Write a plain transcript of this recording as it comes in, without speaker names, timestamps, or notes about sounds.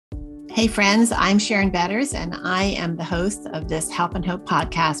Hey friends, I'm Sharon Betters, and I am the host of this Help and Hope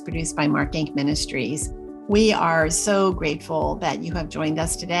podcast produced by Mark Inc. Ministries. We are so grateful that you have joined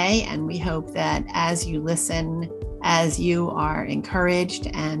us today, and we hope that as you listen, as you are encouraged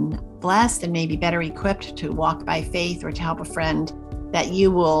and blessed and maybe better equipped to walk by faith or to help a friend, that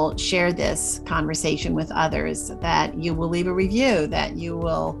you will share this conversation with others, that you will leave a review, that you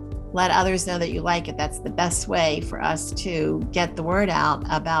will let others know that you like it. That's the best way for us to get the word out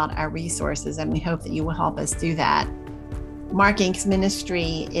about our resources, and we hope that you will help us do that. Mark Inc.'s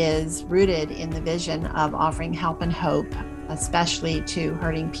ministry is rooted in the vision of offering help and hope, especially to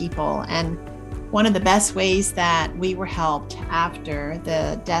hurting people. And one of the best ways that we were helped after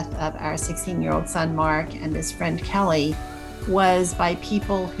the death of our 16-year-old son, Mark, and his friend Kelly, was by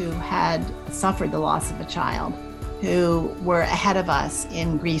people who had suffered the loss of a child, who were ahead of us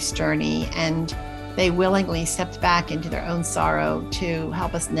in grief's journey, and they willingly stepped back into their own sorrow to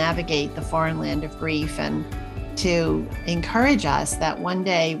help us navigate the foreign land of grief and to encourage us that one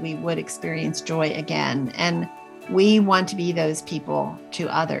day we would experience joy again. And we want to be those people to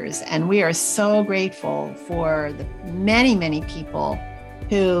others. And we are so grateful for the many, many people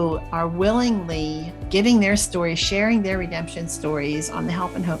who are willingly giving their stories, sharing their redemption stories on the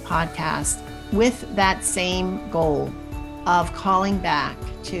Help and Hope podcast, with that same goal of calling back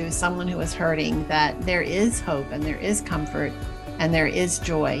to someone who is hurting that there is hope and there is comfort and there is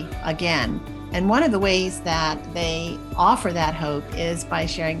joy again. And one of the ways that they offer that hope is by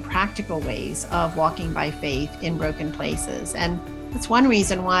sharing practical ways of walking by faith in broken places. And that's one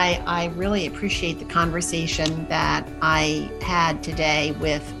reason why I really appreciate the conversation that I had today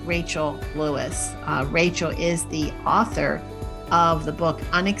with Rachel Lewis. Rachel is the author of the book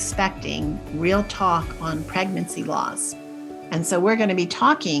Unexpecting: Real Talk on Pregnancy Loss. And so we're going to be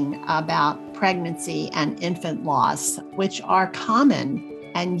talking about pregnancy and infant loss, which are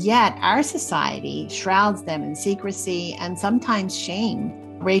common, and yet our society shrouds them in secrecy and sometimes shame.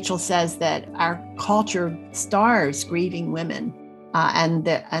 Rachel says that our culture starves grieving women and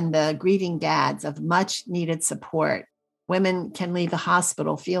the grieving dads of much needed support. Women can leave the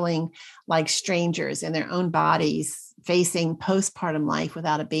hospital feeling like strangers in their own bodies, facing postpartum life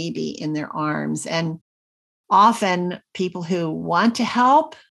without a baby in their arms. And often people who want to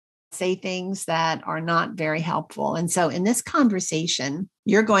help say things that are not very helpful. And so in this conversation,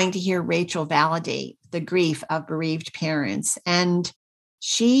 you're going to hear Rachel validate the grief of bereaved parents. And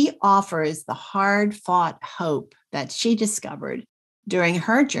she offers the hard-fought hope that she discovered during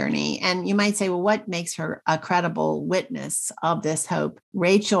her journey. And you might say, well, what makes her a credible witness of this hope?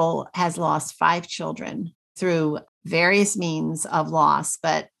 Rachel has lost 5 children through various means of loss,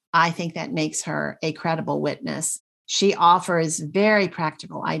 but I think that makes her a credible witness. She offers very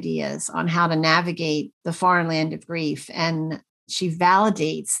practical ideas on how to navigate the foreign land of grief, and she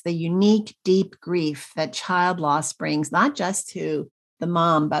validates the unique, deep grief that child loss brings, not just to the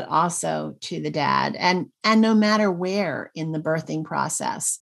mom, but also to the dad. And no matter where in the birthing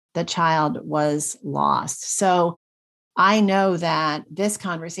process the child was lost. So I know that this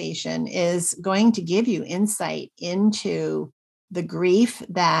conversation is going to give you insight into the grief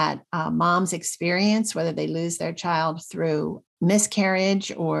that moms experience, whether they lose their child through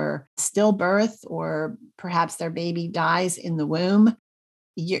miscarriage or stillbirth, or perhaps their baby dies in the womb.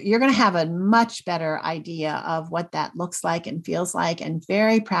 You're going to have a much better idea of what that looks like and feels like, and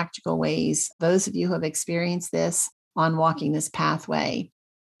very practical ways, those of you who have experienced this, on walking this pathway.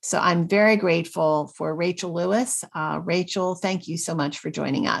 So I'm very grateful for Rachel Lewis. Rachel, thank you so much for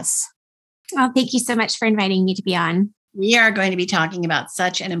joining us. Oh, thank you so much for inviting me to be on. We are going to be talking about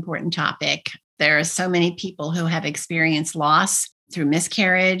such an important topic. There are so many people who have experienced loss through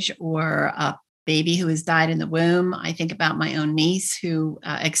miscarriage or a baby who has died in the womb. I think about my own niece who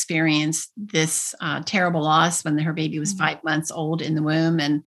experienced this terrible loss when her baby was 5 months old in the womb,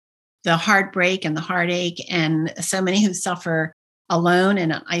 and the heartbreak and the heartache, and so many who suffer alone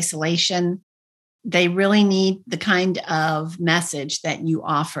and in isolation. They really need the kind of message that you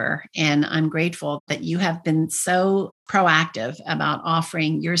offer. And I'm grateful that you have been so proactive about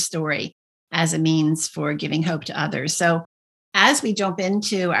offering your story as a means for giving hope to others. So as we jump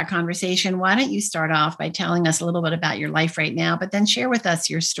into our conversation, why don't you start off by telling us a little bit about your life right now, but then share with us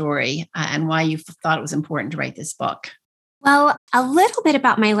your story and why you thought it was important to write this book. Well, a little bit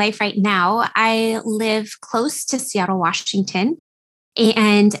about my life right now. I live close to Seattle, Washington,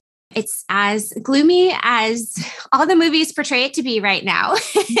 and it's as gloomy as all the movies portray it to be right now.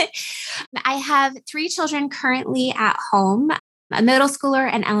 I have 3 children currently at home, a middle schooler,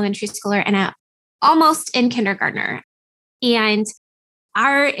 an elementary schooler, and a almost in kindergartner. And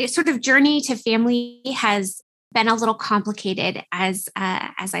our sort of journey to family has been a little complicated, as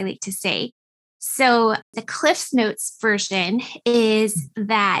I like to say. So the Cliff's Notes version is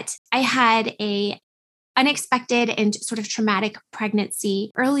that I had a unexpected and sort of traumatic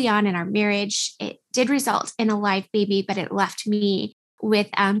pregnancy early on in our marriage. It did result in a live baby, but it left me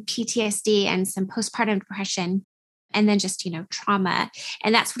with PTSD and some postpartum depression, and then just, trauma.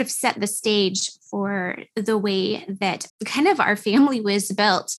 And that sort of set the stage for the way that kind of our family was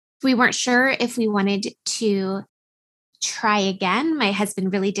built. We weren't sure if we wanted to try again. My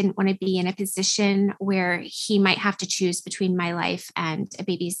husband really didn't want to be in a position where he might have to choose between my life and a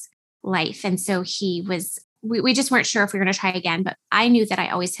baby's life. And so we just weren't sure if we were going to try again, but I knew that I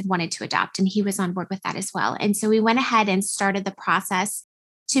always had wanted to adopt, and he was on board with that as well. And so we went ahead and started the process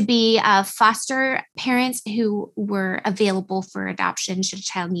to be foster parents who were available for adoption should a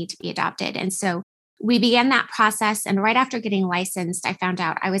child need to be adopted. And so we began that process. And right after getting licensed, I found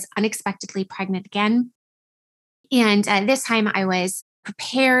out I was unexpectedly pregnant again. And this time I was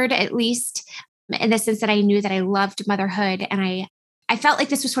prepared, at least in the sense that I knew that I loved motherhood. And I felt like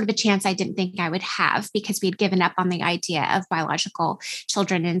this was sort of a chance I didn't think I would have, because we had given up on the idea of biological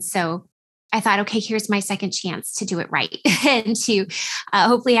children. And so I thought, okay, here's my second chance to do it right and to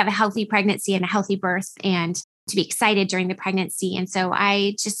hopefully have a healthy pregnancy and a healthy birth, and to be excited during the pregnancy. And so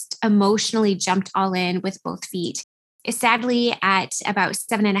I just emotionally jumped all in with both feet. Sadly, at about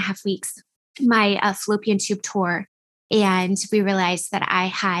 7.5 weeks, my fallopian tube tore, and we realized that I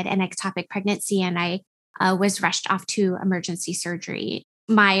had an ectopic pregnancy, and I was rushed off to emergency surgery.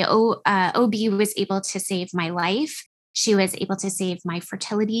 My OB was able to save my life. She was able to save my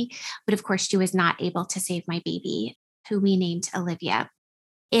fertility, but of course she was not able to save my baby, who we named Olivia.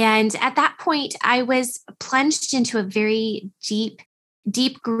 And at that point, I was plunged into a very deep,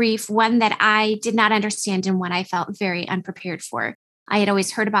 deep grief, one that I did not understand and one I felt very unprepared for. I had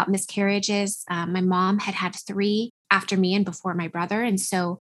always heard about miscarriages. My mom had had 3 after me and before my brother. And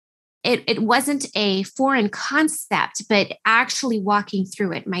so it wasn't a foreign concept, but actually walking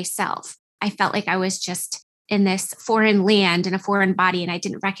through it myself, I felt like I was just in this foreign land, in a foreign body, and I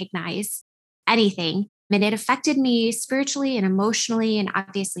didn't recognize anything. And it affected me spiritually and emotionally, and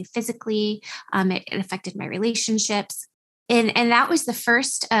obviously physically. It affected my relationships. And that was the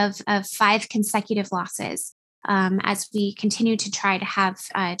first of 5 consecutive losses. As we continued to try to have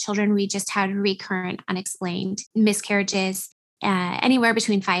children, we just had recurrent unexplained miscarriages, anywhere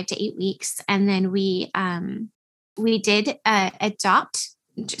between 5 to 8 weeks. And then we did adopt,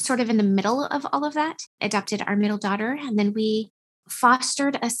 sort of in the middle of all of that, adopted our middle daughter. And then we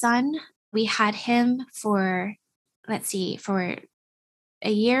fostered a son. We had him for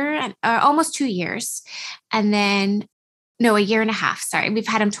a year, almost 2 years. And then, no, 1.5 years. Sorry. We've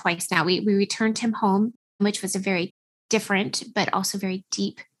had him twice now. We returned him home, which was a very different, but also very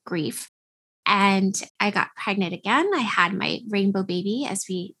deep grief. And I got pregnant again. I had my rainbow baby, as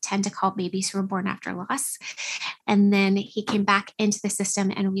we tend to call babies who are born after loss. And then he came back into the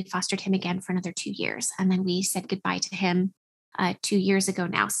system, and we fostered him again for another 2 years. And then we said goodbye to him 2 years ago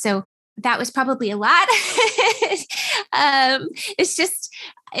now. So that was probably a lot.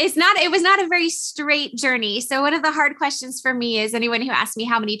 It was not a very straight journey. So one of the hard questions for me is anyone who asks me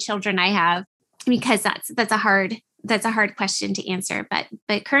how many children I have, because that's a hard question to answer.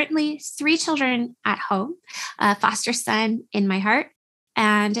 But currently 3 children at home, a foster son in my heart,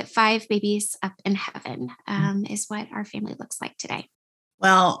 and 5 babies up in heaven, is what our family looks like today.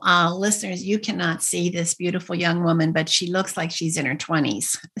 Well, listeners, you cannot see this beautiful young woman, but she looks like she's in her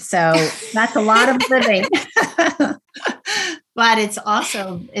 20s. So that's a lot of living. But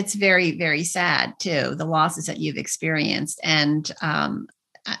it's very, very sad too, the losses that you've experienced. And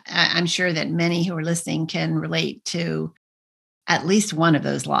I'm sure that many who are listening can relate to at least one of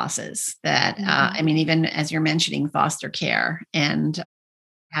those losses that, even as you're mentioning foster care and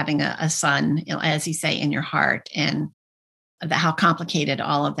having a son, as you say, in your heart, and how complicated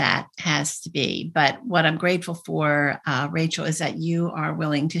all of that has to be. But what I'm grateful for, Rachel, is that you are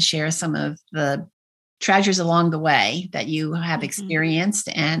willing to share some of the treasures along the way that you have experienced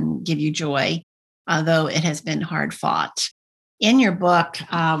and give you joy, although it has been hard fought. In your book,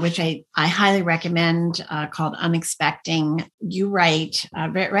 which I highly recommend, called Unexpecting, you write,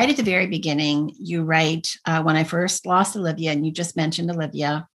 right at the very beginning, you write, when I first lost Olivia, and you just mentioned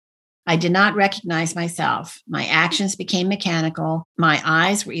Olivia, I did not recognize myself. My actions became mechanical. My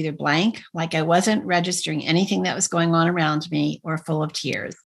eyes were either blank, like I wasn't registering anything that was going on around me, or full of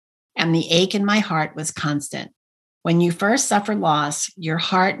tears. And the ache in my heart was constant. When you first suffer loss, your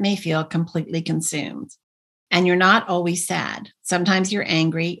heart may feel completely consumed. And you're not always sad. Sometimes you're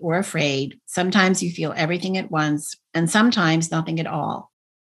angry or afraid. Sometimes you feel everything at once, and sometimes nothing at all.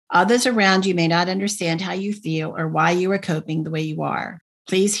 Others around you may not understand how you feel or why you are coping the way you are.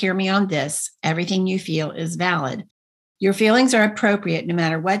 Please hear me on this. Everything you feel is valid. Your feelings are appropriate no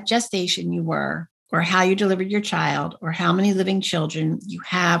matter what gestation you were, or how you delivered your child, or how many living children you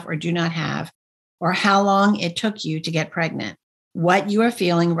have or do not have, or how long it took you to get pregnant. What you are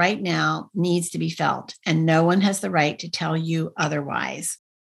feeling right now needs to be felt, and no one has the right to tell you otherwise.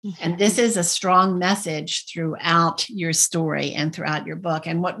 And this is a strong message throughout your story and throughout your book.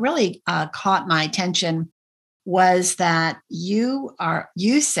 And what really caught my attention was that you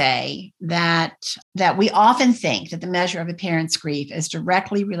say that we often think that the measure of a parent's grief is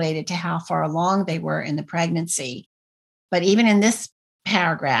directly related to how far along they were in the pregnancy. But even in this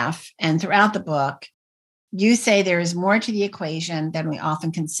paragraph and throughout the book, you say there is more to the equation than we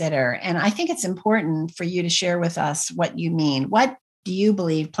often consider. And I think it's important for you to share with us what you mean. What do you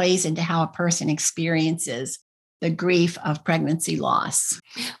believe plays into how a person experiences the grief of pregnancy loss?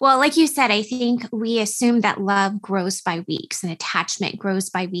 Well, like you said, I think we assume that love grows by weeks and attachment grows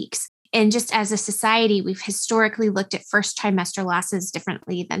by weeks. And just as a society, we've historically looked at first trimester losses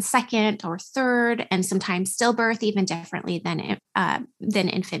differently than second or third, and sometimes stillbirth even differently than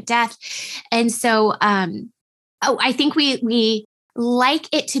infant death. And so I think we like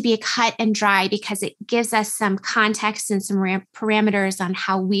it to be a cut and dry because it gives us some context and some parameters on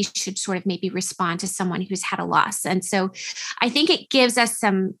how we should sort of maybe respond to someone who's had a loss. And so I think it gives us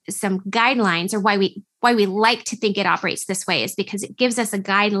some guidelines, or why we like to think it operates this way is because it gives us a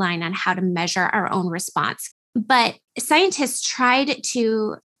guideline on how to measure our own response. But scientists tried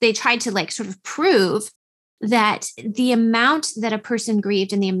to like sort of prove that the amount that a person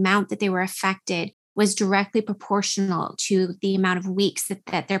grieved and the amount that they were affected was directly proportional to the amount of weeks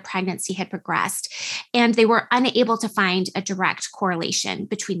that their pregnancy had progressed. And they were unable to find a direct correlation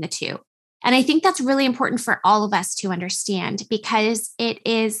between the two. And I think that's really important for all of us to understand, because it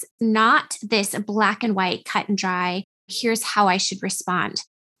is not this black and white, cut and dry, here's how I should respond.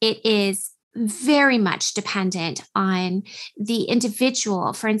 It is very much dependent on the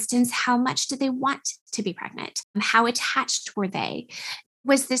individual. For instance, how much do they want to be pregnant? How attached were they?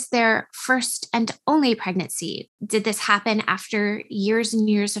 Was this their first and only pregnancy? Did this happen after years and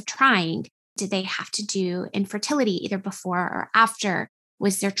years of trying? Did they have to do infertility either before or after?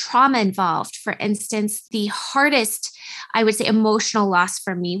 Was there trauma involved? For instance, the hardest, I would say, emotional loss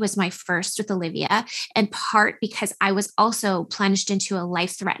for me was my first with Olivia, in part because I was also plunged into a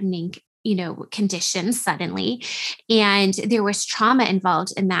life-threatening condition suddenly. And there was trauma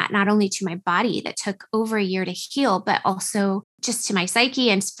involved in that, not only to my body that took over a year to heal, but also just to my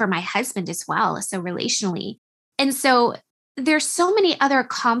psyche and for my husband as well. So relationally. And so there's so many other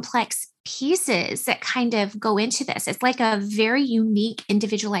complex pieces that kind of go into this. It's like a very unique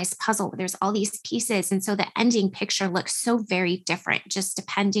individualized puzzle where there's all these pieces. And so the ending picture looks so very different, just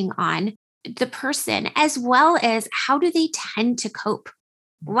depending on the person, as well as how do they tend to cope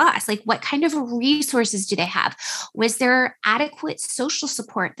loss? Like, what kind of resources do they have? Was there adequate social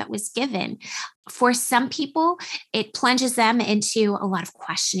support that was given? For some people, it plunges them into a lot of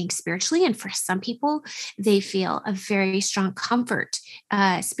questioning spiritually. And for some people, they feel a very strong comfort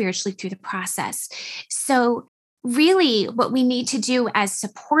spiritually through the process. So really, what we need to do as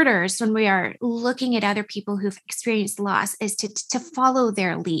supporters when we are looking at other people who've experienced loss is to follow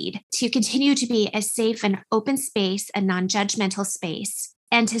their lead, to continue to be a safe and open space, a non-judgmental space,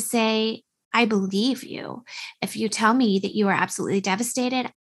 and to say, I believe you. If you tell me that you are absolutely devastated,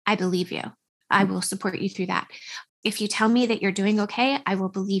 I believe you. I will support you through that. If you tell me that you're doing okay, I will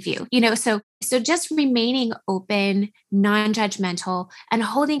believe you. So just remaining open, non-judgmental, and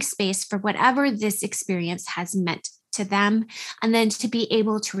holding space for whatever this experience has meant to them, and then to be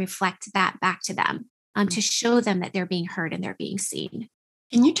able to reflect that back to them, to show them that they're being heard and they're being seen.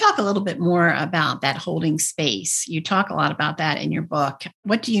 Can you talk a little bit more about that holding space? You talk a lot about that in your book.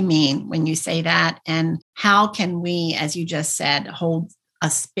 What do you mean when you say that? And how can we, as you just said, hold a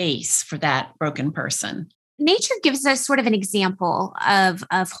space for that broken person? Nature gives us sort of an example of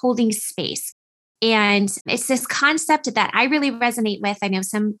holding space. And it's this concept that I really resonate with. I know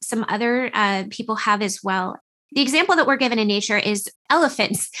some other people have as well. The example that we're given in nature is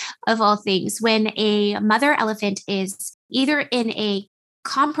elephants, of all things. When a mother elephant is either in a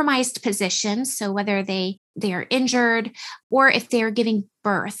compromised position, so whether they are injured or if they are giving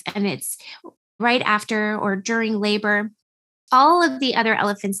birth and it's right after or during labor, all of the other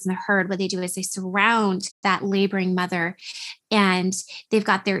elephants in the herd, what they do is they surround that laboring mother, and they've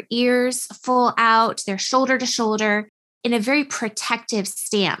got their ears full out, they're shoulder to shoulder in a very protective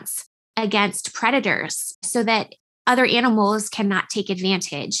stance against predators, so that other animals cannot take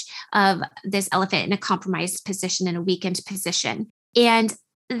advantage of this elephant in a compromised position, in a weakened position. And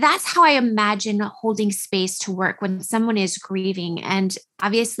that's how I imagine holding space to work when someone is grieving. And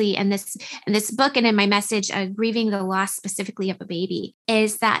obviously in this book and in my message, grieving the loss specifically of a baby,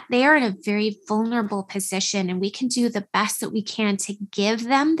 is that they are in a very vulnerable position, and we can do the best that we can to give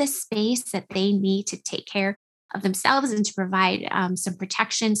them the space that they need to take care of themselves and to provide some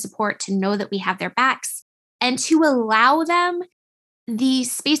protection, support, to know that we have their backs, and to allow them the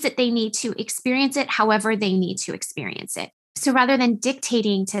space that they need to experience it however they need to experience it. So rather than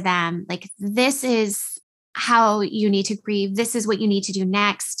dictating to them, like, this is how you need to grieve, this is what you need to do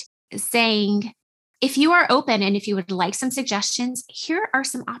next, saying, if you are open and if you would like some suggestions, here are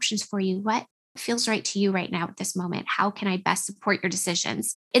some options for you. What feels right to you right now at this moment? How can I best support your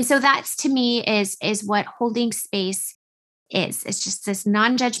decisions? And so that's, to me, is what holding space is. It's just this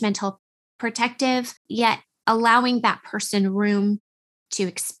non-judgmental, protective, yet allowing that person room to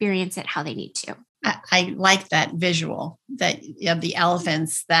experience it how they need to. I like that visual that of the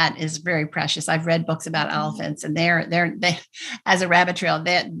elephants. That is very precious. I've read books about elephants, and they as a rabbit trail,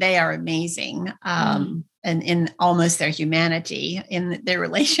 they are amazing. And in almost their humanity, in their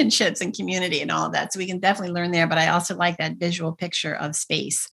relationships and community and all of that. So we can definitely learn there. But I also like that visual picture of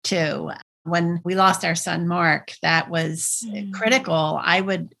space too. When we lost our son, Mark, that was critical. I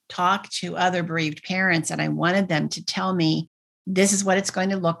would talk to other bereaved parents, and I wanted them to tell me, this is what it's going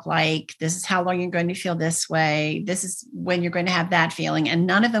to look like. This is how long you're going to feel this way. This is when you're going to have that feeling. And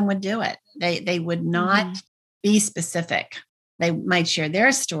none of them would do it. They would not be specific. They might share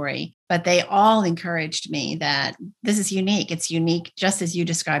their story, but they all encouraged me that this is unique. It's unique, just as you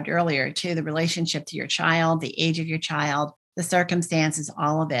described earlier, to the relationship to your child, the age of your child, the circumstances,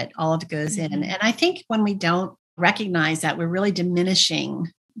 all of it goes in. And I think when we don't recognize that, we're really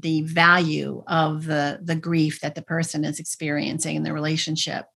diminishing the value of the grief that the person is experiencing and the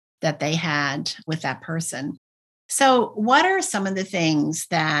relationship that they had with that person. So what are some of the things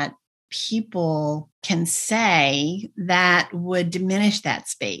that people can say that would diminish that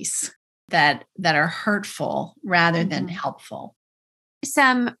space, that are hurtful rather than helpful?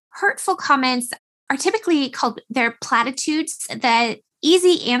 Some hurtful comments are typically called, they're platitudes, that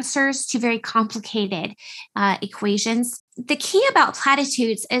easy answers to very complicated equations. The key about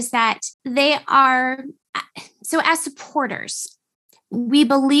platitudes is that they are, so as supporters, we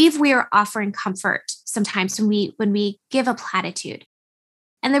believe we are offering comfort sometimes when we give a platitude.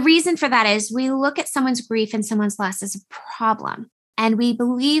 And the reason for that is we look at someone's grief and someone's loss as a problem. And we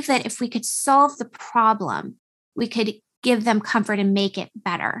believe that if we could solve the problem, we could give them comfort and make it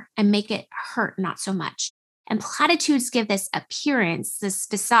better and make it hurt not so much. And platitudes give this appearance, this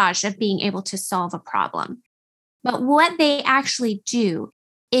visage of being able to solve a problem. But what they actually do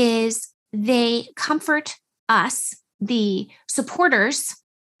is they comfort us, the supporters,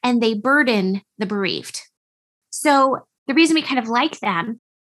 and they burden the bereaved. So the reason we kind of like them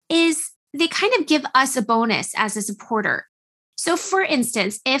is they kind of give us a bonus as a supporter. So for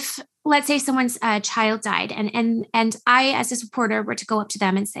instance, if, let's say, someone's child died and I, as a supporter, were to go up to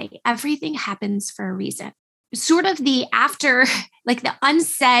them and say, everything happens for a reason. Sort of the after, like the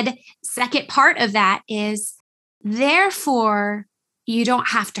unsaid second part of that is, therefore, you don't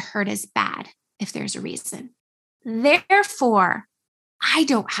have to hurt as bad if there's a reason. Therefore, I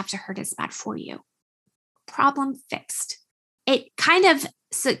don't have to hurt as bad for you. Problem fixed. It kind of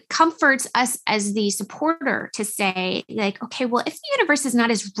comforts us as the supporter to say, like, okay, well, if the universe is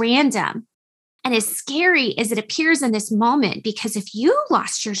not as random and as scary as it appears in this moment, because if you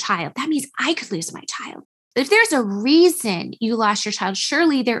lost your child, that means I could lose my child. If there's a reason you lost your child,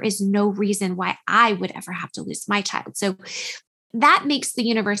 surely there is no reason why I would ever have to lose my child. So that makes the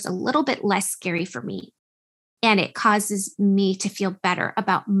universe a little bit less scary for me. And it causes me to feel better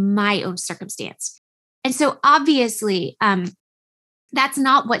about my own circumstance. And so obviously, that's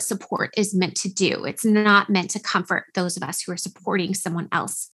not what support is meant to do. It's not meant to comfort those of us who are supporting someone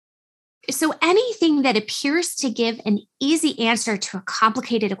else. So anything that appears to give an easy answer to a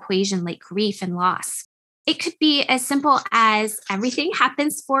complicated equation like grief and loss, it could be as simple as everything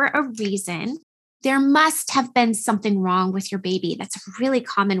happens for a reason. There must have been something wrong with your baby. That's a really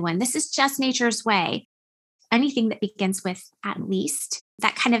common one. This is just nature's way. Anything that begins with at least,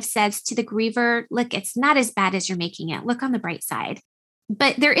 that kind of says to the griever, look, it's not as bad as you're making it. Look on the bright side.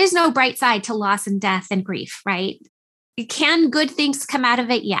 But there is no bright side to loss and death and grief, right? Can good things come out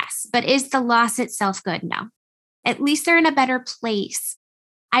of it? Yes. But is the loss itself good? No. At least they're in a better place.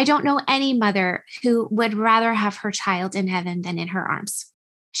 I don't know any mother who would rather have her child in heaven than in her arms.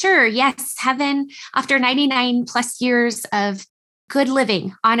 Sure, yes, heaven after 99 plus years of good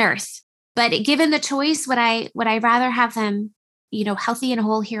living on earth. But given the choice, would I rather have them, healthy and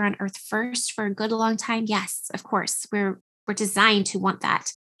whole here on earth first for a good long time? Yes, of course. We're designed to want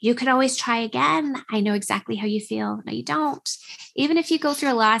that. You could always try again. I know exactly how you feel. No, you don't. Even if you go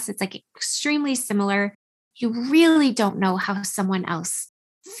through a loss, it's like extremely similar. You really don't know how someone else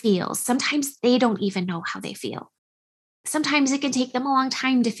feels. Sometimes they don't even know how they feel. Sometimes it can take them a long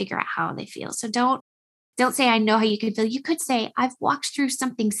time to figure out how they feel. So don't say I know how you could feel. You could say I've walked through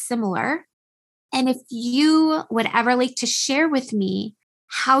something similar. And if you would ever like to share with me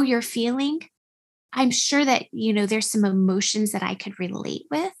how you're feeling, I'm sure that, there's some emotions that I could relate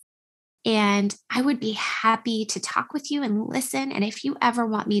with. And I would be happy to talk with you and listen. And if you ever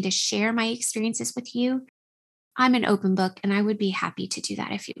want me to share my experiences with you, I'm an open book and I would be happy to do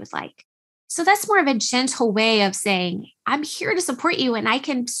that if you would like. So that's more of a gentle way of saying, I'm here to support you and I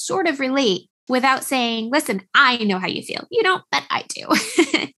can sort of relate without saying, listen, I know how you feel. You don't, but I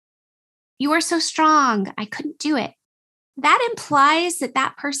do. You are so strong. I couldn't do it. That implies that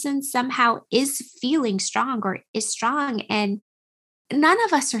that person somehow is feeling strong or is strong. And none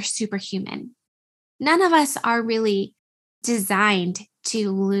of us are superhuman. None of us are really designed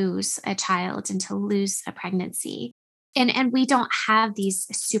to lose a child and to lose a pregnancy. And we don't have these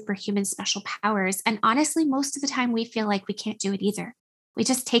superhuman special powers. And honestly, most of the time we feel like we can't do it either. We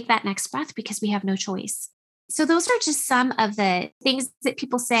just take that next breath because we have no choice. So those are just some of the things that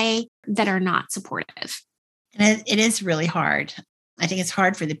people say that are not supportive. And it is really hard. I think it's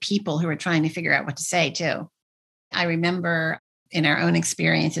hard for the people who are trying to figure out what to say too. I remember in our own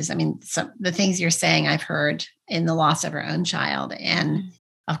experiences, the things you're saying I've heard in the loss of our own child. And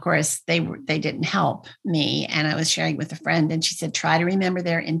of course, they didn't help me. And I was sharing with a friend and she said, try to remember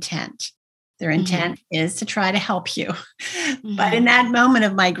their intent. Their intent is to try to help you. But in that moment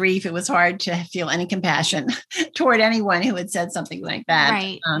of my grief, it was hard to feel any compassion toward anyone who had said something like that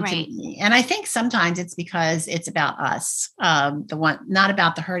to me. And I think sometimes it's because it's about us, not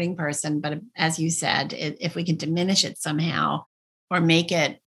about the hurting person, but as you said, if we can diminish it somehow or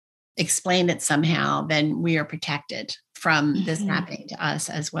explain it somehow, then we are protected from this happening to us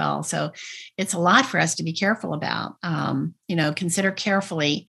as well. So it's a lot for us to be careful about, consider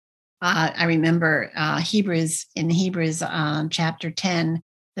carefully. I remember Hebrews chapter 10,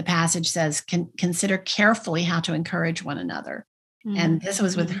 the passage says, consider carefully how to encourage one another. And this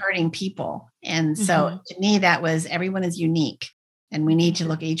was with hurting people. And so to me, that was everyone is unique. And we need to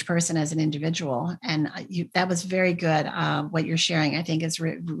look at each person as an individual. And that was very good. What you're sharing, I think is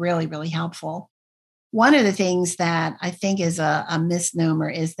really, really helpful. One of the things that I think is a misnomer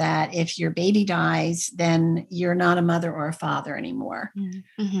is that if your baby dies, then you're not a mother or a father anymore.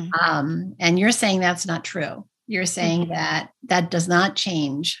 And you're saying that's not true. You're saying that does not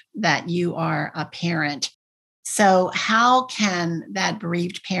change that you are a parent. So how can that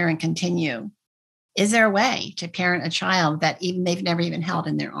bereaved parent continue? Is there a way to parent a child that even they've never even held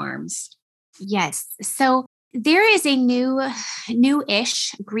in their arms? Yes. So there is a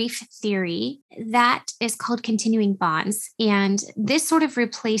new-ish grief theory that is called continuing bonds. And this sort of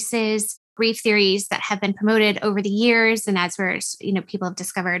replaces grief theories that have been promoted over the years. And as people have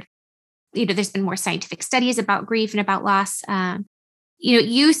discovered, there's been more scientific studies about grief and about loss. People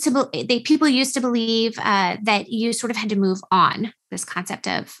used to believe that you sort of had to move on. This concept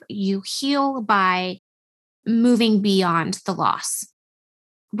of you heal by moving beyond the loss.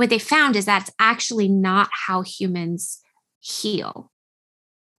 What they found is that's actually not how humans heal.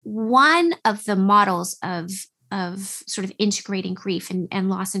 One of the models of sort of integrating grief and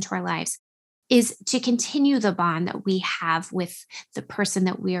loss into our lives is to continue the bond that we have with the person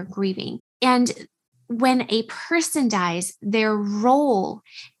that we are grieving. And when a person dies, their role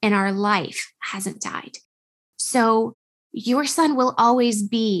in our life hasn't died. So your son will always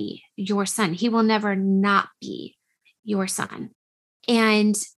be your son. He will never not be your son.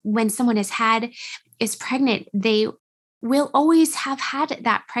 And when someone is pregnant, they will always have had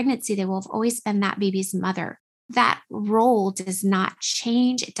that pregnancy. They will have always been that baby's mother. That role does not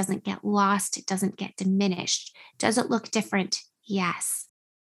change. It doesn't get lost. It doesn't get diminished. Does it look different? Yes.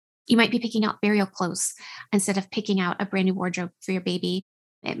 You might be picking out burial clothes instead of picking out a brand new wardrobe for your baby.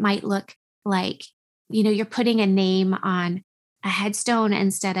 It might look like, you're putting a name on a headstone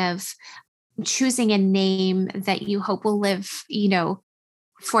instead of choosing a name that you hope will live,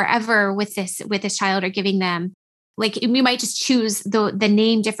 forever with this child, or giving them, like, you might just choose the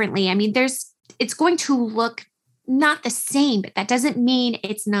name differently. It's going to look not the same, but that doesn't mean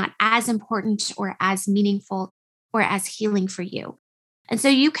it's not as important or as meaningful or as healing for you. And so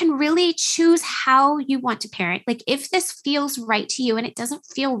you can really choose how you want to parent. Like, if this feels right to you, and it doesn't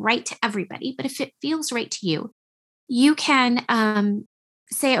feel right to everybody, but if it feels right to you, you can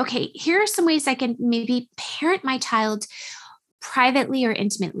say, okay, here are some ways I can maybe parent my child privately or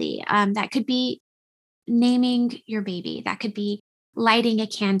intimately. That could be naming your baby. That could be lighting a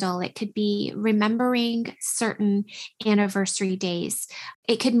candle. It could be remembering certain anniversary days.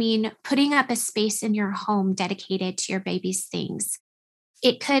 It could mean putting up a space in your home dedicated to your baby's things.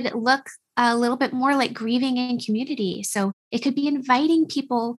 It could look a little bit more like grieving in community. So it could be inviting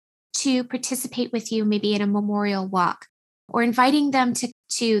people to participate with you, maybe in a memorial walk, or inviting them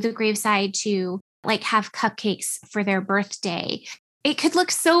to the graveside to like have cupcakes for their birthday. It could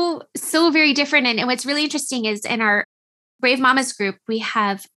look so very different. And what's really interesting is in our Brave Mamas group, we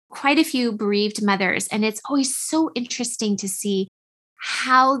have quite a few bereaved mothers, and it's always so interesting to see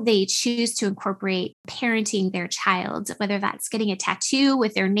how they choose to incorporate parenting their child, whether that's getting a tattoo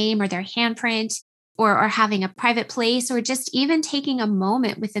with their name or their handprint, or having a private place, or just even taking a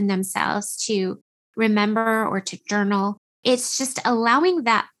moment within themselves to remember or to journal. It's just allowing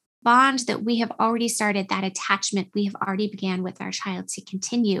that bond that we have already started, that attachment we have already began with our child, to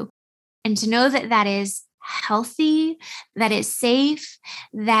continue, and to know that that is healthy, that is safe,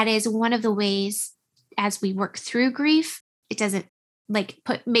 that is one of the ways as we work through grief. It doesn't make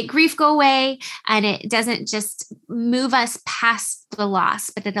grief go away, and it doesn't just move us past the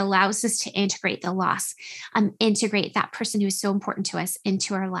loss, but it allows us to integrate the loss, integrate that person who is so important to us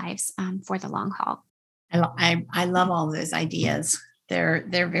into our lives for the long haul. I love all of those ideas. They're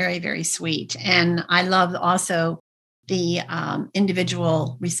very, very sweet. And I love also the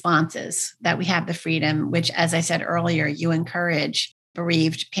individual responses that we have the freedom, which, as I said earlier, you encourage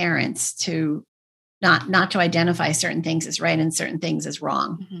bereaved parents to not to identify certain things as right and certain things as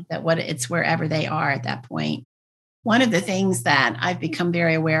wrong, that it's wherever they are at that point. One of the things that I've become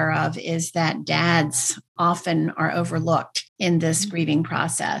very aware of is that dads often are overlooked in this grieving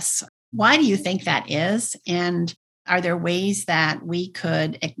process. Why do you think that is? And are there ways that we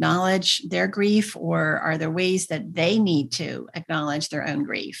could acknowledge their grief, or are there ways that they need to acknowledge their own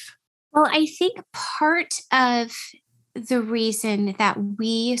grief? Well, I think part of the reason that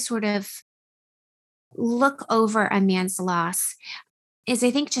we sort of look over a man's loss is,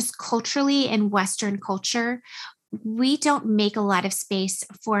 I think, just culturally in Western culture, we don't make a lot of space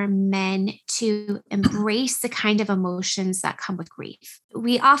for men to embrace the kind of emotions that come with grief.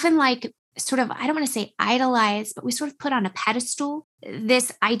 We often sort of, I don't want to say idolize, but we sort of put on a pedestal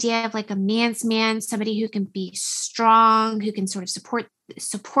this idea of like a man's man, somebody who can be strong, who can sort of support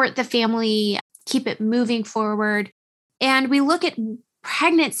the family, keep it moving forward. And we look at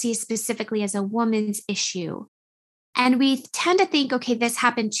pregnancy specifically as a woman's issue. And we tend to think, okay, this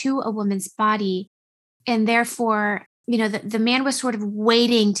happened to a woman's body, and therefore, the man was sort of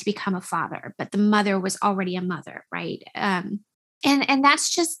waiting to become a father, but the mother was already a mother, right? And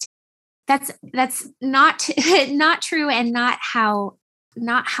that's not not true, and not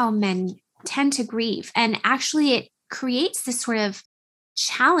how men tend to grieve. And actually, it creates this sort of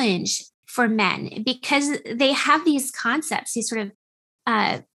challenge for men, because they have these concepts, these sort of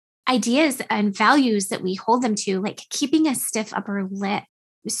ideas and values that we hold them to, like keeping a stiff upper lip,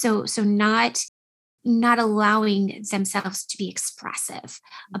 so not allowing themselves to be expressive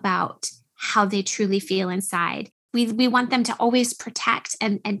about how they truly feel inside. We want them to always protect,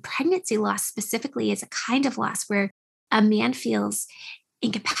 and pregnancy loss specifically is a kind of loss where a man feels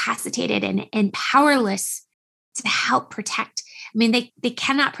incapacitated and powerless to help protect. I mean, they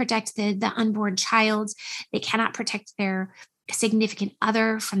cannot protect the unborn child. They cannot protect their significant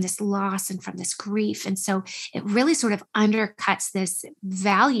other from this loss and from this grief. And so it really sort of undercuts this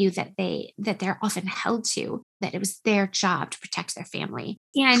value that they're often held to, that it was their job to protect their family.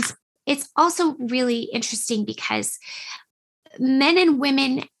 And it's also really interesting because men and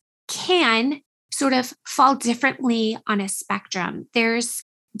women can sort of fall differently on a spectrum. There's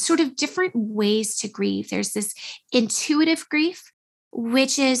sort of different ways to grieve. There's this intuitive grief,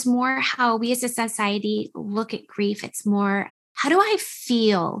 which is more how we as a society look at grief. It's more, how do I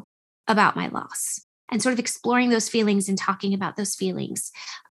feel about my loss? And sort of exploring those feelings and talking about those feelings.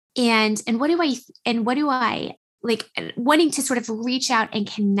 And what do I like, wanting to sort of reach out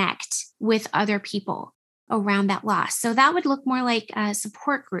and connect with other people around that loss. So that would look more like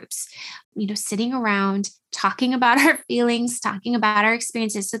support groups, sitting around, talking about our feelings, talking about our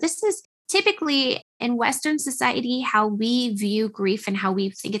experiences. So this is typically in Western society how we view grief and how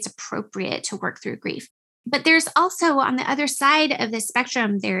we think it's appropriate to work through grief. But there's also, on the other side of the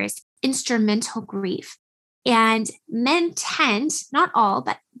spectrum, there is instrumental grief. And men tend, not all,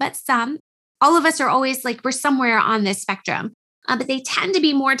 but some, all of us are always like, we're somewhere on this spectrum, but they tend to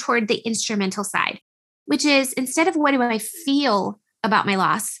be more toward the instrumental side, which is, instead of what do I feel about my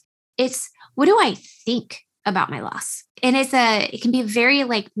loss, it's what do I think about my loss? And it can be very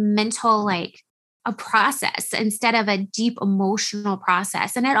like mental, like a process instead of a deep emotional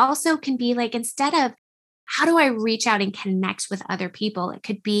process. And it also can be like, instead of how do I reach out and connect with other people? It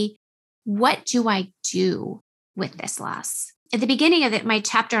could be, what do I do with this loss? At the beginning of my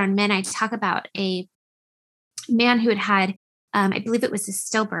chapter on men, I talk about a man who had I believe it was a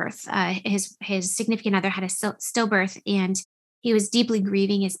stillbirth. His significant other had a stillbirth, and he was deeply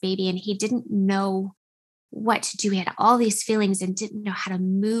grieving his baby, and he didn't know what to do. He had all these feelings and didn't know how to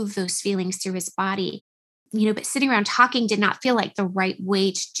move those feelings through his body. But sitting around talking did not feel like the right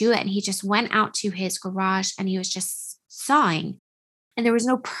way to do it. And he just went out to his garage and he was just sawing. And there was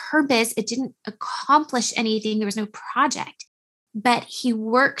no purpose. It didn't accomplish anything. There was no project. But he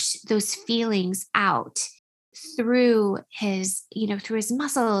worked those feelings out through his, through his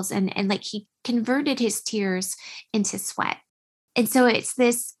muscles, and like he converted his tears into sweat. And so it's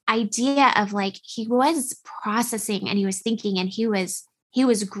this idea of like, he was processing and he was thinking and he was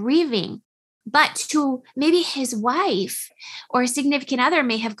grieving, but to maybe his wife or a significant other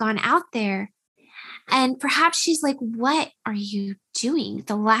may have gone out there and perhaps she's like, what are you doing?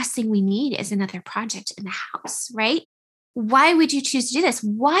 The last thing we need is another project in the house, right? Why would you choose to do this?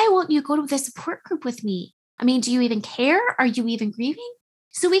 Why won't you go to the support group with me? I mean, do you even care? Are you even grieving?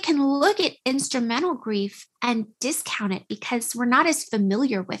 So we can look at instrumental grief and discount it because we're not as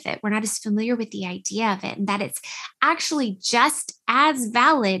familiar with it. We're not as familiar with the idea of it, and that it's actually just as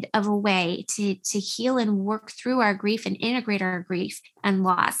valid of a way to heal and work through our grief and integrate our grief and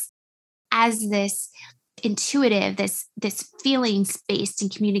loss as this intuitive, this feelings-based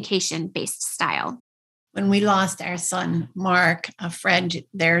and communication-based style. When we lost our son, Mark, a friend,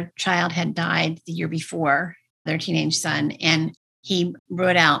 their child had died the year before, their teenage son, and he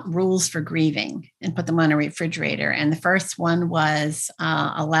wrote out rules for grieving and put them on a refrigerator. And the first one was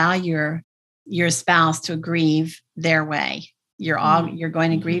allow your spouse to grieve their way. You're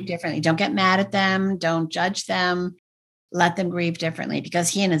going to grieve differently. Don't get mad at them. Don't judge them. Let them grieve differently, because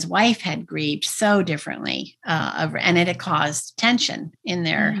he and his wife had grieved so differently, and it had caused tension in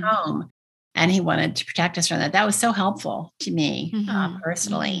their home. And he wanted to protect us from that. That was so helpful to me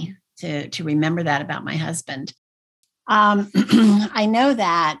personally to remember that about my husband. I know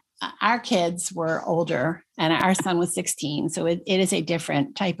that our kids were older and our son was 16. So it is a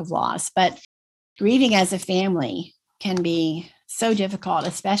different type of loss. But grieving as a family can be so difficult,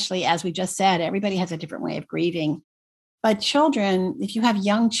 especially as we just said, everybody has a different way of grieving. But children, if you have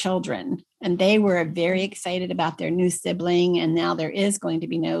young children and they were very excited about their new sibling, and now there is going to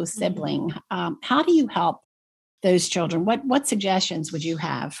be no sibling, how do you help those children? What suggestions would you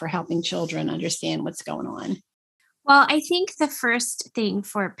have for helping children understand what's going on? Well, I think the first thing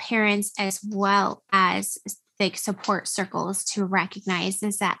for parents as well as the support circles to recognize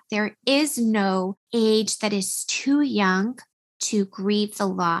is that there is no age that is too young to grieve the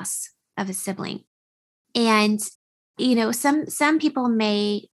loss of a sibling. And some people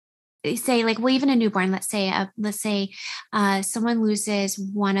may say, like, well, even a newborn, let's say someone loses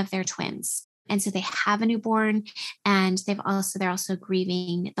one of their twins. And so they have a newborn and they're also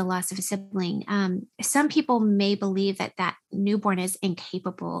grieving the loss of a sibling. Some people may believe that newborn is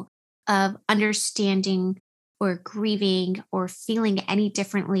incapable of understanding or grieving or feeling any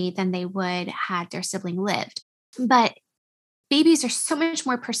differently than they would had their sibling lived. But babies are so much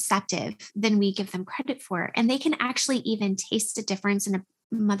more perceptive than we give them credit for. And they can actually even taste a difference in a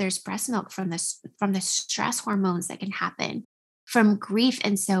mother's breast milk from the stress hormones that can happen from grief.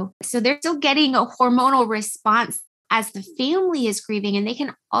 And so they're still getting a hormonal response as the family is grieving. And they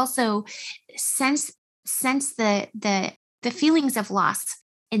can also sense the feelings of loss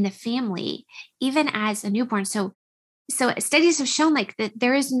in the family, even as a newborn. So studies have shown like that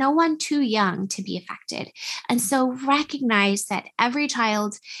there is no one too young to be affected. And so recognize that every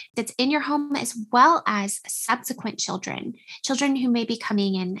child that's in your home, as well as subsequent children who may be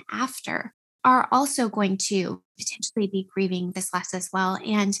coming in after, are also going to potentially be grieving this loss as well.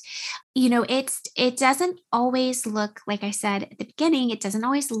 And, it doesn't always look, like I said at the beginning, it doesn't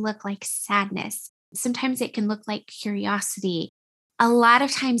always look like sadness. Sometimes it can look like curiosity. A lot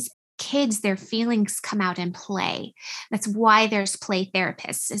of times kids, their feelings come out in play. That's why there's play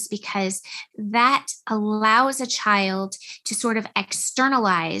therapists, is because that allows a child to sort of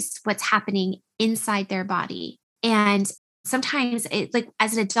externalize what's happening inside their body. And sometimes it's like,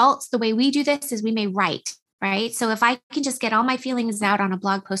 as an adult, the way we do this is we may write, right? So if I can just get all my feelings out on a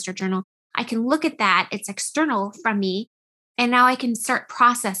blog post or journal, I can look at that. It's external from me. And now I can start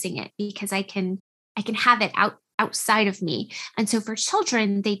processing it because I can have it outside of me. And so for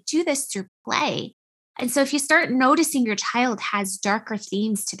children, they do this through play. And so if you start noticing your child has darker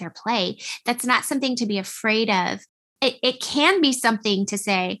themes to their play, that's not something to be afraid of. It can be something to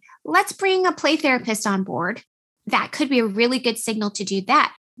say, let's bring a play therapist on board. That could be a really good signal to do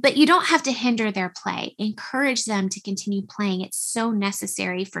that. But you don't have to hinder their play. Encourage them to continue playing. It's so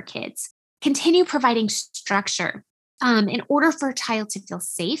necessary for kids. Continue providing structure in order for a child to feel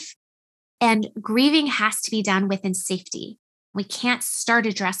safe. And grieving has to be done within safety. We can't start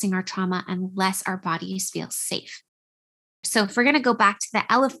addressing our trauma unless our bodies feel safe. So if we're going to go back to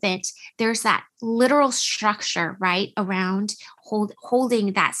the elephant, there's that literal structure, right, around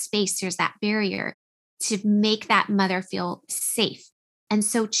holding that space. There's that barrier to make that mother feel safe. And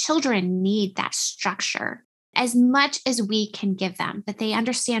so children need that structure as much as we can give them, that they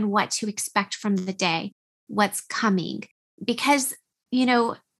understand what to expect from the day, what's coming. Because,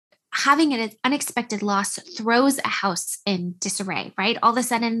 having an unexpected loss throws a house in disarray, right? All of a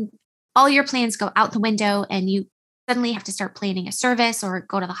sudden, all your plans go out the window and you suddenly have to start planning a service or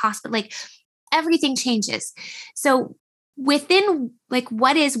go to the hospital. Like everything changes. So within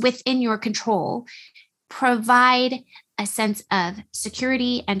what is within your control, provide a sense of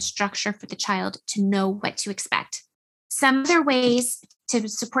security and structure for the child to know what to expect. Some other ways to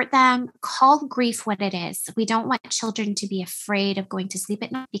support them, call grief what it is. We don't want children to be afraid of going to sleep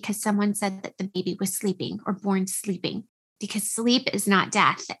at night because someone said that the baby was sleeping or born sleeping, because sleep is not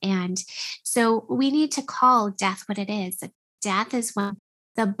death. And so we need to call death what it is. Death is when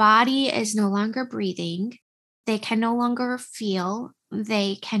the body is no longer breathing. They can no longer feel.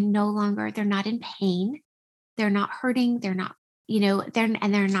 They're not in pain. They're not hurting. They're not,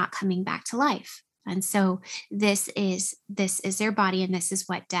 they're not coming back to life. And so this is their body, and this is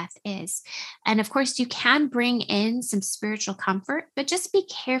what death is. And of course, you can bring in some spiritual comfort, but just be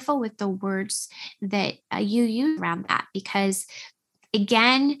careful with the words that you use around that, because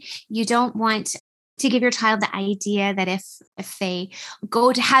again, you don't want to give your child the idea that if they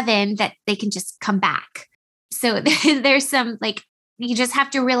go to heaven, that they can just come back. So there's some you just have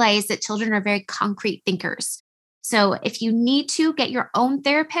to realize that children are very concrete thinkers. So if you need to get your own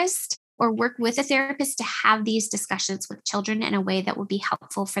therapist or work with a therapist to have these discussions with children in a way that would be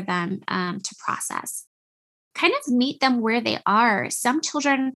helpful for them to process. Kind of meet them where they are. Some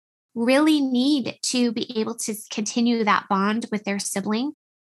children really need to be able to continue that bond with their sibling.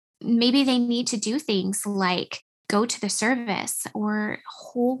 Maybe they need to do things like go to the service or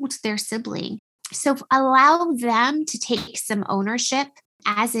hold their sibling. So allow them to take some ownership,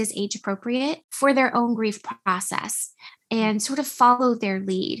 as is age appropriate, for their own grief process and sort of follow their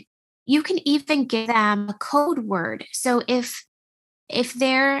lead. You can even give them a code word. So if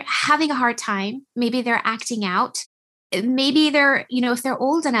they're having a hard time, maybe they're acting out, maybe they're, if they're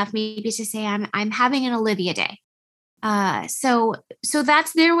old enough, maybe to say, I'm having an Olivia day. So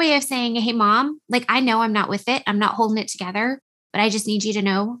that's their way of saying, hey, mom, I know I'm not with it. I'm not holding it together, but I just need you to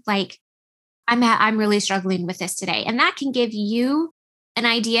know, I'm really struggling with this today. And that can give you an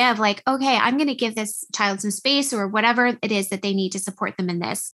idea of okay, I'm going to give this child some space or whatever it is that they need to support them in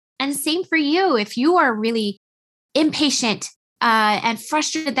this. And same for you. If you are really impatient and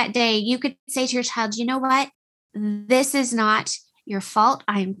frustrated that day, you could say to your child, you know what? This is not your fault.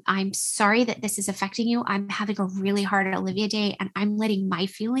 I'm sorry that this is affecting you. I'm having a really hard Olivia day and I'm letting my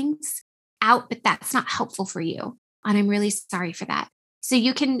feelings out, but that's not helpful for you. And I'm really sorry for that. So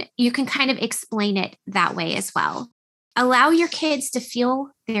you can kind of explain it that way as well. Allow your kids to feel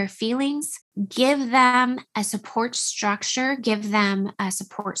their feelings, give them a support structure, give them a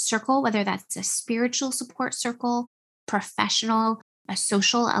support circle, whether that's a spiritual support circle, professional, a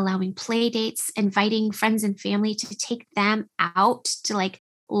social, allowing play dates, inviting friends and family to take them out to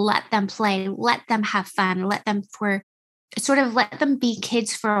let them play, let them have fun, let them be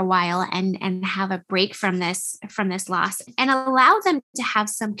kids for a while and have a break from this loss, and allow them to have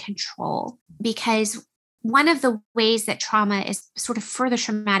some control. Because one of the ways that trauma is sort of further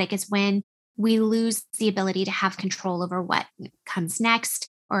traumatic is when we lose the ability to have control over what comes next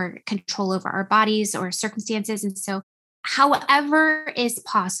or control over our bodies or circumstances. And so however is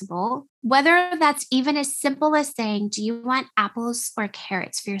possible, whether that's even as simple as saying, do you want apples or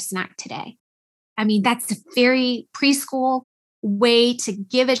carrots for your snack today? I mean, that's a very preschool way to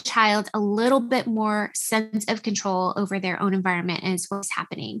give a child a little bit more sense of control over their own environment and what's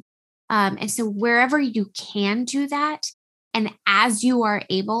happening. And so wherever you can do that, and as you are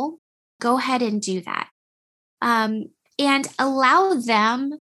able, go ahead and do that. And allow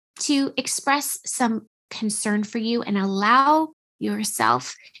them to express some concern for you, and allow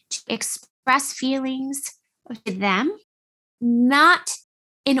yourself to express feelings to them, not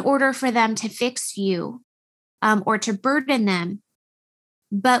in order for them to fix you or to burden them.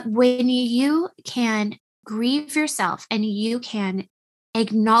 But when you can grieve yourself and you can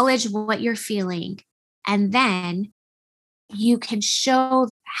acknowledge what you're feeling, and then you can show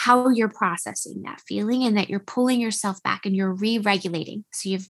how you're processing that feeling and that you're pulling yourself back and you're re-regulating. So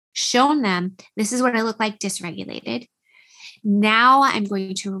you've shown them, this is what I look like dysregulated. Now I'm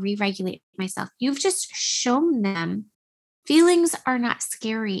going to re-regulate myself. You've just shown them feelings are not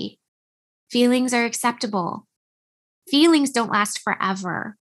scary. Feelings are acceptable. Feelings don't last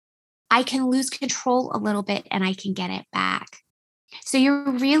forever. I can lose control a little bit and I can get it back. So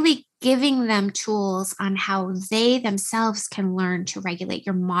you're really giving them tools on how they themselves can learn to regulate.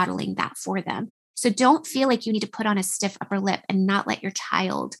 You're modeling that for them. So don't feel like you need to put on a stiff upper lip and not let your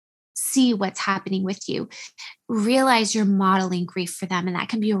child see what's happening with you. Realize you're modeling grief for them, and that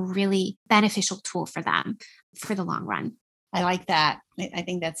can be a really beneficial tool for them for the long run. I like that. I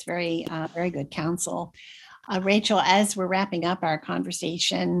think that's very good counsel. Rachel, as we're wrapping up our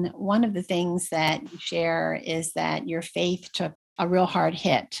conversation, one of the things that you share is that your faith took a real hard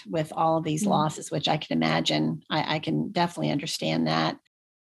hit with all of these losses, which I can imagine. I can definitely understand that.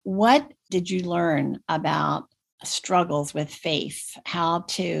 What did you learn about struggles with faith, how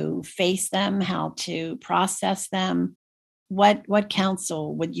to face them, how to process them? What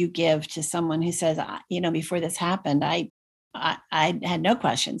counsel would you give to someone who says, before this happened, I had no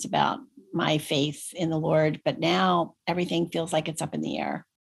questions about my faith in the Lord, but now everything feels like it's up in the air?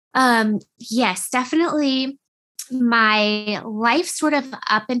 Yes, definitely. My life sort of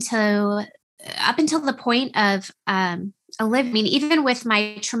up until the point of Olivia, I mean, even with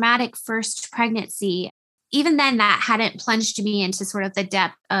my traumatic first pregnancy, even then that hadn't plunged me into sort of the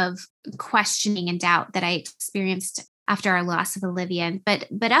depth of questioning and doubt that I experienced after our loss of Olivia.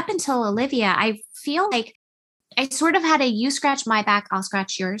 But up until Olivia, I feel like I sort of had a you scratch my back, I'll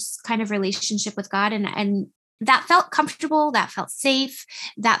scratch yours kind of relationship with God. And that felt comfortable, that felt safe,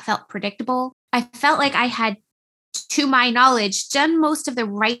 that felt predictable. I felt like I had, to my knowledge, done most of the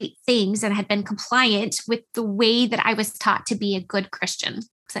right things and had been compliant with the way that I was taught to be a good Christian.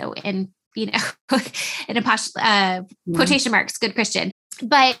 So in quotation marks, good Christian.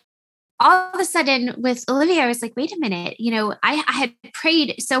 But all of a sudden with Olivia, I was like, wait a minute, I had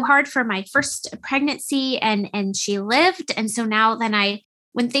prayed so hard for my first pregnancy and she lived. And so now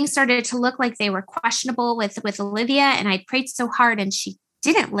when things started to look like they were questionable with Olivia and I prayed so hard and she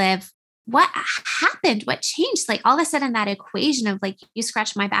didn't live, what happened? What changed? Like all of a sudden that equation of like, you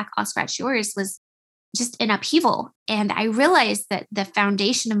scratch my back, I'll scratch yours was just an upheaval. And I realized that the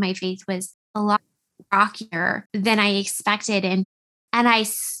foundation of my faith was a lot rockier than I expected. And I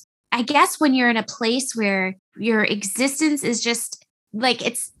guess when you're in a place where your existence is just like,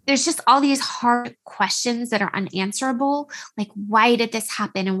 there's just all these hard questions that are unanswerable. Like, why did this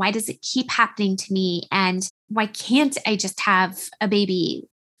happen? And why does it keep happening to me? And why can't I just have a baby?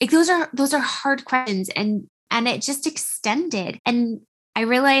 Like those are hard questions. And it just extended. And I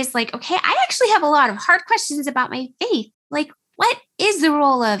realized like, okay, I actually have a lot of hard questions about my faith. Like, what is the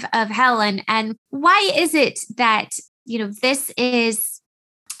role of hell? And why is it that, this is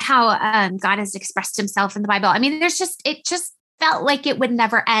how God has expressed himself in the Bible? I mean, it just felt like it would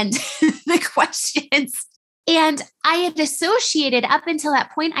never end, the questions. And I had associated, up until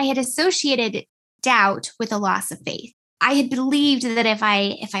that point, I had associated doubt with a loss of faith. I had believed that if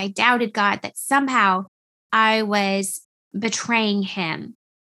I doubted God, that somehow I was betraying him.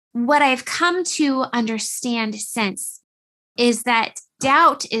 What I've come to understand since is that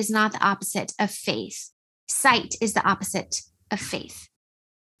doubt is not the opposite of faith. Sight is the opposite of faith.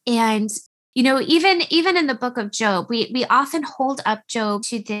 And, even in the book of Job, we often hold up Job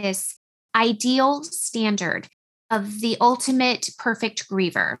to this ideal standard of the ultimate perfect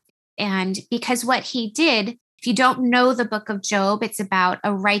griever. And because what he did, if you don't know the book of Job, it's about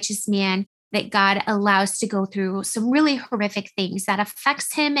a righteous man that God allows to go through some really horrific things that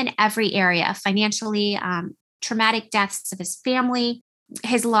affects him in every area, financially, traumatic deaths of his family,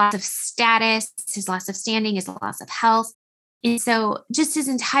 his loss of status, his loss of standing, his loss of health. And so just his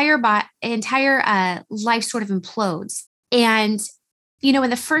entire life sort of implodes. And, in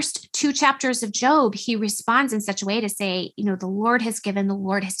the first 2 chapters of Job, he responds in such a way to say, the Lord has given, the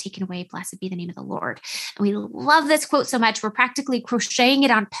Lord has taken away, blessed be the name of the Lord. And we love this quote so much. We're practically crocheting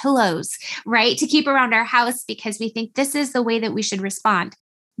it on pillows, right? To keep around our house because we think this is the way that we should respond.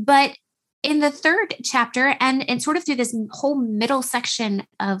 But in the 3rd chapter and sort of through this whole middle section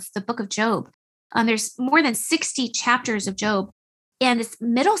of the book of Job, there's more than 60 chapters of Job. And this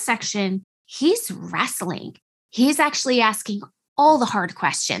middle section, he's wrestling. He's actually asking all the hard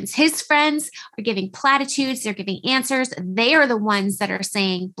questions. His friends are giving platitudes. They're giving answers. They are the ones that are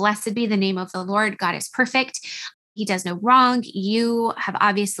saying, blessed be the name of the Lord. God is perfect. He does no wrong. You are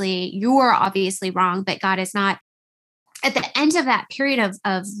obviously wrong, but God is not. At the end of that period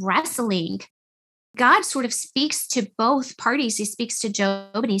of wrestling, God sort of speaks to both parties. He speaks to Job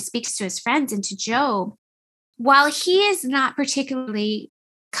and he speaks to his friends. And to Job, while he is not particularly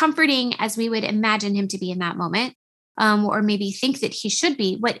comforting as we would imagine him to be in that moment, or maybe think that he should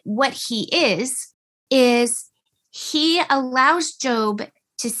be. What he is he allows Job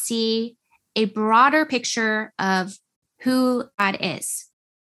to see a broader picture of who God is.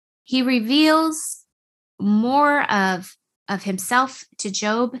 He reveals more of himself to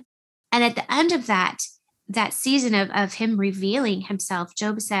Job. And at the end of that season of him revealing himself,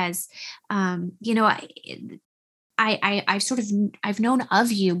 Job says, I've known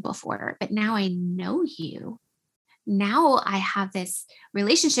of you before, but now I know you. Now I have this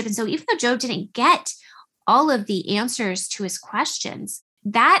relationship. And so even though Job didn't get all of the answers to his questions,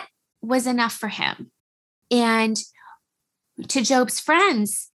 that was enough for him. And to Job's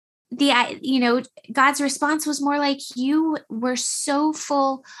friends, God's response was more like, you were so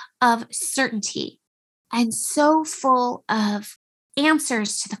full of certainty and so full of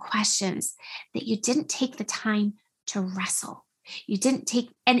answers to the questions that you didn't take the time to wrestle. You didn't take,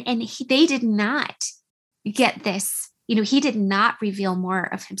 they did not get this. He did not reveal more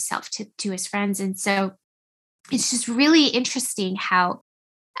of himself to his friends. And so it's just really interesting how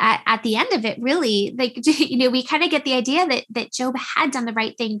at the end of it, really, we kind of get the idea that Job had done the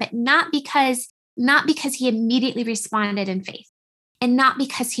right thing, but not because he immediately responded in faith, and not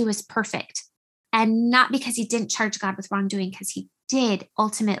because he was perfect, and not because he didn't charge God with wrongdoing, because he did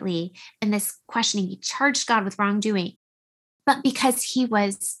ultimately in this questioning, he charged God with wrongdoing, but because he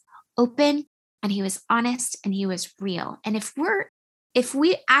was open and he was honest and he was real. And if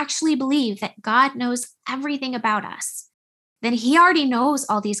we actually believe that God knows everything about us, then he already knows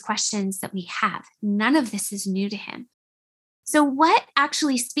all these questions that we have. None of this is new to him. So what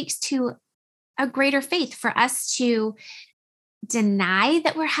actually speaks to a greater faith for us to deny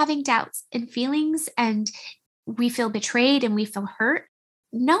that we're having doubts and feelings and we feel betrayed and we feel hurt?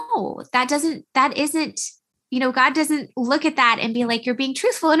 No, that isn't, God doesn't look at that and be like, you're being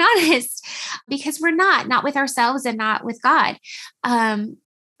truthful and honest, because we're not with ourselves and not with God.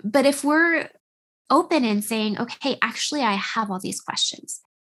 But if we're open and saying, okay, actually, I have all these questions,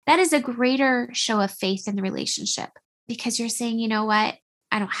 that is a greater show of faith in the relationship, because you're saying, you know what?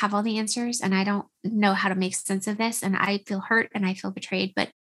 I don't have all the answers and I don't know how to make sense of this. And I feel hurt and I feel betrayed. But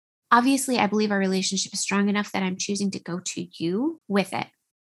obviously, I believe our relationship is strong enough that I'm choosing to go to you with it.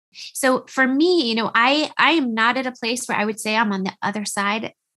 So for me, I am not at a place where I would say I'm on the other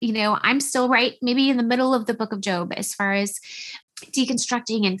side. I'm still right, maybe in the middle of the book of Job, as far as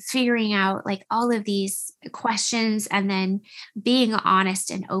deconstructing and figuring out like all of these questions, and then being honest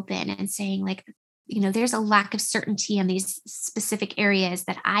and open and saying like, there's a lack of certainty in these specific areas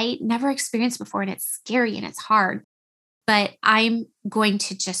that I never experienced before. And it's scary and it's hard, but I'm going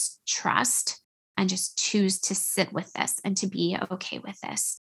to just trust and just choose to sit with this and to be okay with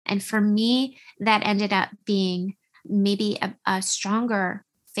this. And for me, that ended up being maybe a stronger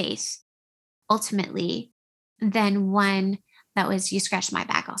faith ultimately than one that was, you scratch my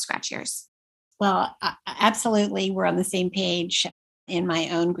back, I'll scratch yours. Well, absolutely. We're on the same page in my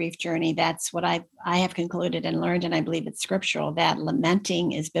own grief journey. That's what I have concluded and learned, and I believe it's scriptural, that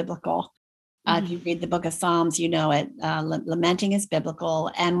lamenting is biblical. If you read the book of Psalms, you know it. Lamenting is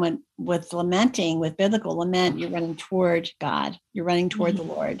biblical. And with biblical lament, you're running toward God. You're running toward the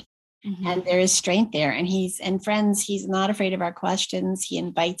Lord. And there is strength there. And friends, he's not afraid of our questions. He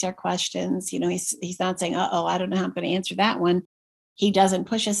invites our questions. He's not saying, I don't know how I'm going to answer that one. He doesn't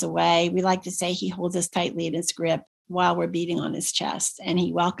push us away. We like to say he holds us tightly in his grip while we're beating on his chest, and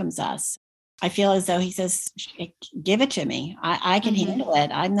he welcomes us. I feel as though he says, give it to me. I can handle it.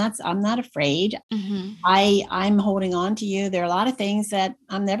 I'm not afraid. I'm holding on to you. There are a lot of things that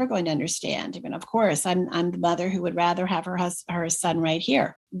I'm never going to understand. I mean, of course, I'm the mother who would rather have her son right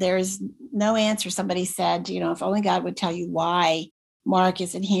here. There's no answer. Somebody said, if only God would tell you why Mark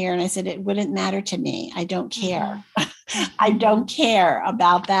isn't here. And I said, it wouldn't matter to me. I don't care. I don't care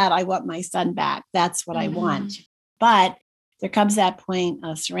about that. I want my son back. That's what I want. But there comes that point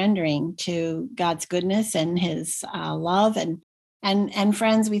of surrendering to God's goodness and his love. And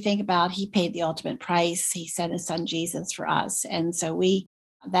friends, we think about, he paid the ultimate price. He sent his son Jesus for us. And so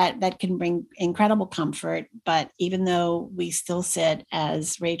that can bring incredible comfort. But even though we still sit,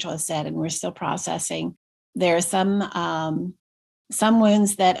 as Rachel has said, and we're still processing, there are some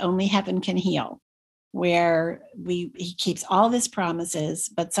wounds that only heaven can heal, where he keeps all of his promises,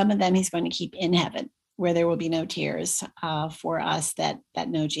 but some of them he's going to keep in heaven, where there will be no tears for us that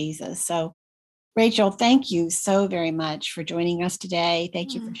know Jesus. So, Rachel, thank you so very much for joining us today.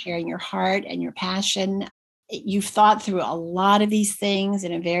 Thank you for sharing your heart and your passion. You've thought through a lot of these things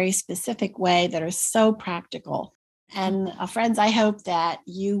in a very specific way that are so practical. And friends, I hope that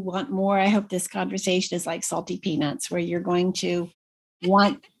you want more. I hope this conversation is like salty peanuts, where you're going to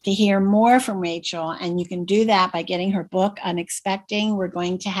want to hear more from Rachel, and you can do that by getting her book, Unexpecting. We're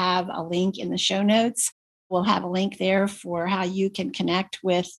going to have a link in the show notes. We'll have a link there for how you can connect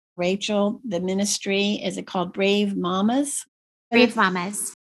with Rachel. The ministry, is it called Brave Mamas? Brave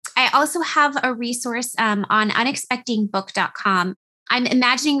Mamas. I also have a resource on unexpectingbook.com. I'm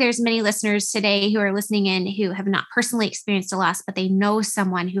imagining there's many listeners today who are listening in who have not personally experienced a loss, but they know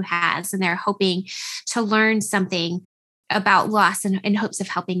someone who has, and they're hoping to learn something about loss and in hopes of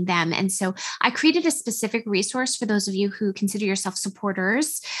helping them. And so I created a specific resource for those of you who consider yourself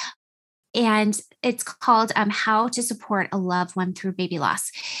supporters. And it's called How to Support a Loved One Through Baby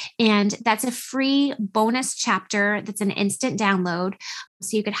Loss. And that's a free bonus chapter that's an instant download.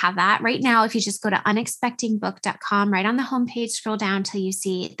 So you could have that right now. If you just go to unexpectingbook.com, right on the homepage, scroll down till you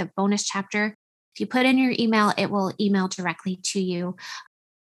see the bonus chapter. If you put in your email, it will email directly to you.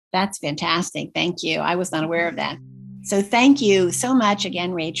 That's fantastic. Thank you. I was not aware of that. So thank you so much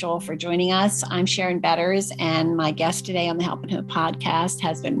again, Rachel, for joining us. I'm Sharon Betters, and my guest today on the Help and Hope podcast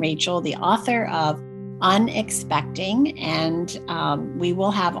has been Rachel, the author of Unexpecting. And we will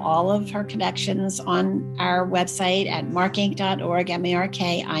have all of her connections on our website at markinc.org,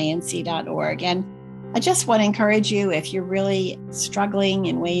 markinc.org. And I just want to encourage you, if you're really struggling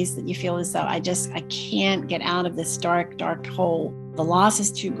in ways that you feel as though I can't get out of this dark, dark hole. The loss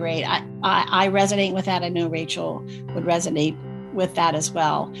is too great. I resonate with that. I know Rachel would resonate with that as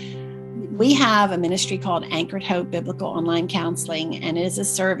well. We have a ministry called Anchored Hope Biblical Online Counseling, and it is a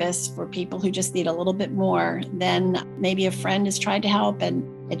service for people who just need a little bit more than maybe a friend has tried to help and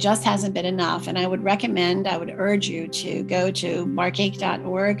it just hasn't been enough. And I would urge you to go to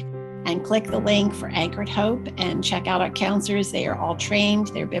markinc.org and click the link for Anchored Hope and check out our counselors. They are all trained.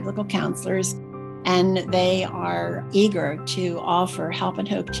 They're biblical counselors, and they are eager to offer help and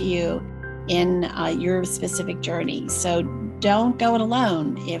hope to you in your specific journey. So don't go it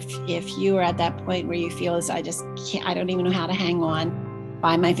alone. If you are at that point where you feel as I don't even know how to hang on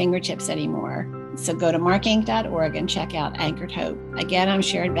by my fingertips anymore. So go to markinc.org and check out Anchored Hope. Again, I'm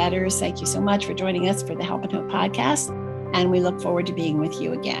Sharon Betters. Thank you so much for joining us for the Help and Hope podcast, and we look forward to being with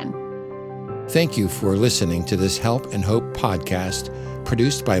you again. Thank you for listening to this Help and Hope podcast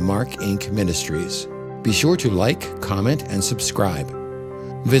produced by Mark Inc. Ministries. Be sure to like, comment, and subscribe.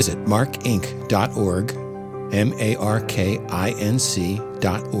 Visit markinc.org,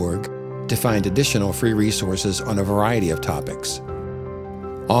 markinc.org, to find additional free resources on a variety of topics.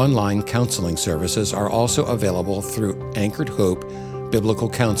 Online counseling services are also available through Anchored Hope Biblical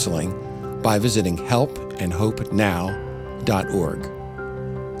Counseling by visiting helpandhopenow.org.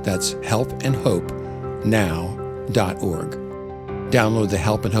 That's helpandhopenow.org. Download the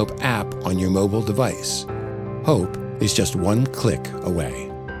Help and Hope app on your mobile device. Hope is just one click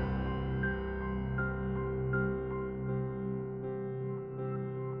away.